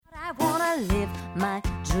wanna live my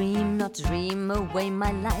dream, not dream away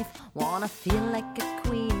my life. Wanna feel like a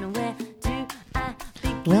queen, where do I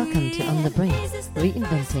begin? Welcome to On the Brink,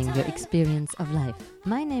 reinventing your experience of life.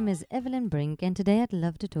 My name is Evelyn Brink, and today I'd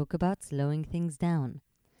love to talk about slowing things down.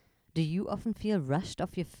 Do you often feel rushed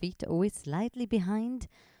off your feet, always slightly behind,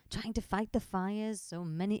 trying to fight the fires, so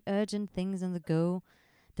many urgent things on the go?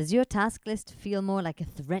 Does your task list feel more like a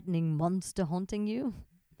threatening monster haunting you?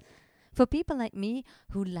 For people like me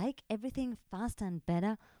who like everything faster and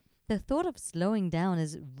better, the thought of slowing down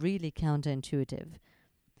is really counterintuitive.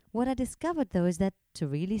 What I discovered, though, is that to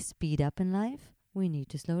really speed up in life, we need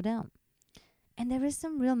to slow down. And there is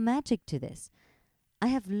some real magic to this. I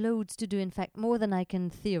have loads to do, in fact, more than I can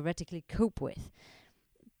theoretically cope with.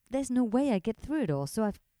 There's no way I get through it all, so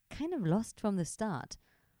I've kind of lost from the start.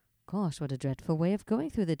 Gosh, what a dreadful way of going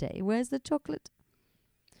through the day. Where's the chocolate?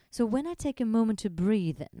 So when I take a moment to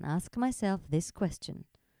breathe and ask myself this question,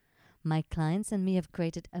 my clients and me have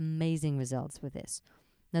created amazing results with this.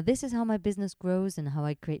 Now, this is how my business grows and how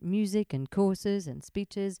I create music and courses and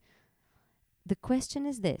speeches. The question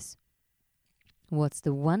is this: what's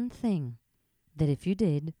the one thing that if you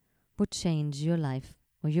did would change your life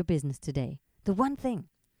or your business today? The one thing.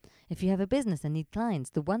 If you have a business and need clients,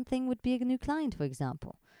 the one thing would be a new client, for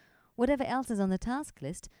example. Whatever else is on the task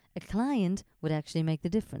list, a client would actually make the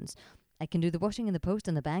difference. I can do the washing and the post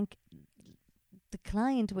and the bank. The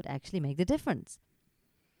client would actually make the difference.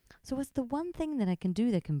 So what's the one thing that I can do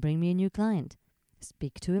that can bring me a new client?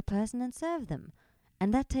 Speak to a person and serve them.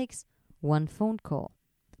 And that takes one phone call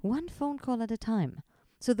at a time.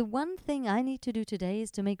 So the one thing I need to do today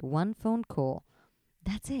is to make one phone call.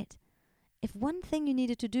 That's it. If one thing you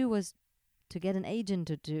needed to do was to get an agent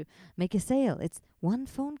or to make a sale, it's one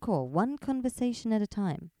phone call, one conversation at a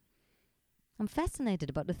time. I'm fascinated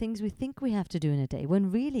about the things we think we have to do in a day,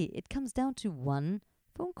 when really it comes down to one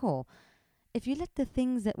phone call. If you let the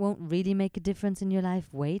things that won't really make a difference in your life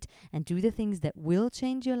wait and do the things that will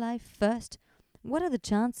change your life first, what are the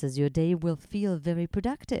chances your day will feel very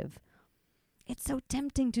productive? It's so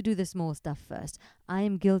tempting to do the small stuff first. I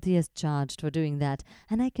am guilty as charged for doing that,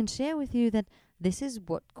 and I can share with you that this is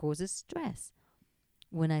what causes stress.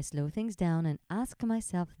 When I slow things down and ask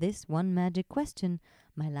myself this one magic question,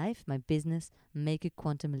 my life, my business, make a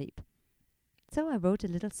quantum leap. So I wrote a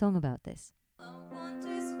little song about this. I want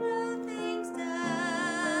to slow things down.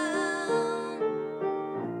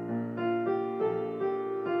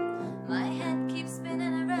 My head keeps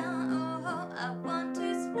spinning around. Oh, I want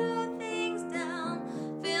to slow things down.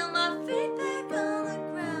 Feel my feet back on the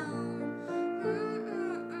ground.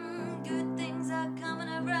 Good things are coming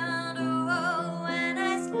around. Oh, when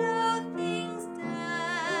I slow things down.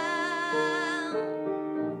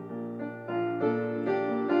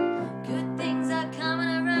 Good things are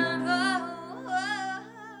coming around. Oh.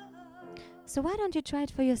 So why don't you try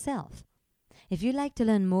it for yourself? If you'd like to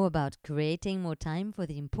learn more about creating more time for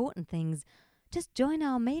the important things, just join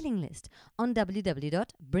our mailing list on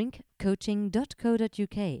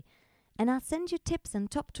www.brinkcoaching.co.uk, and I'll send you tips and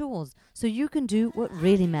top tools so you can do what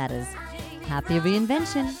really matters. Happy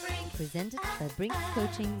reinvention! Presented by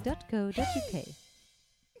brinkcoaching.co.uk.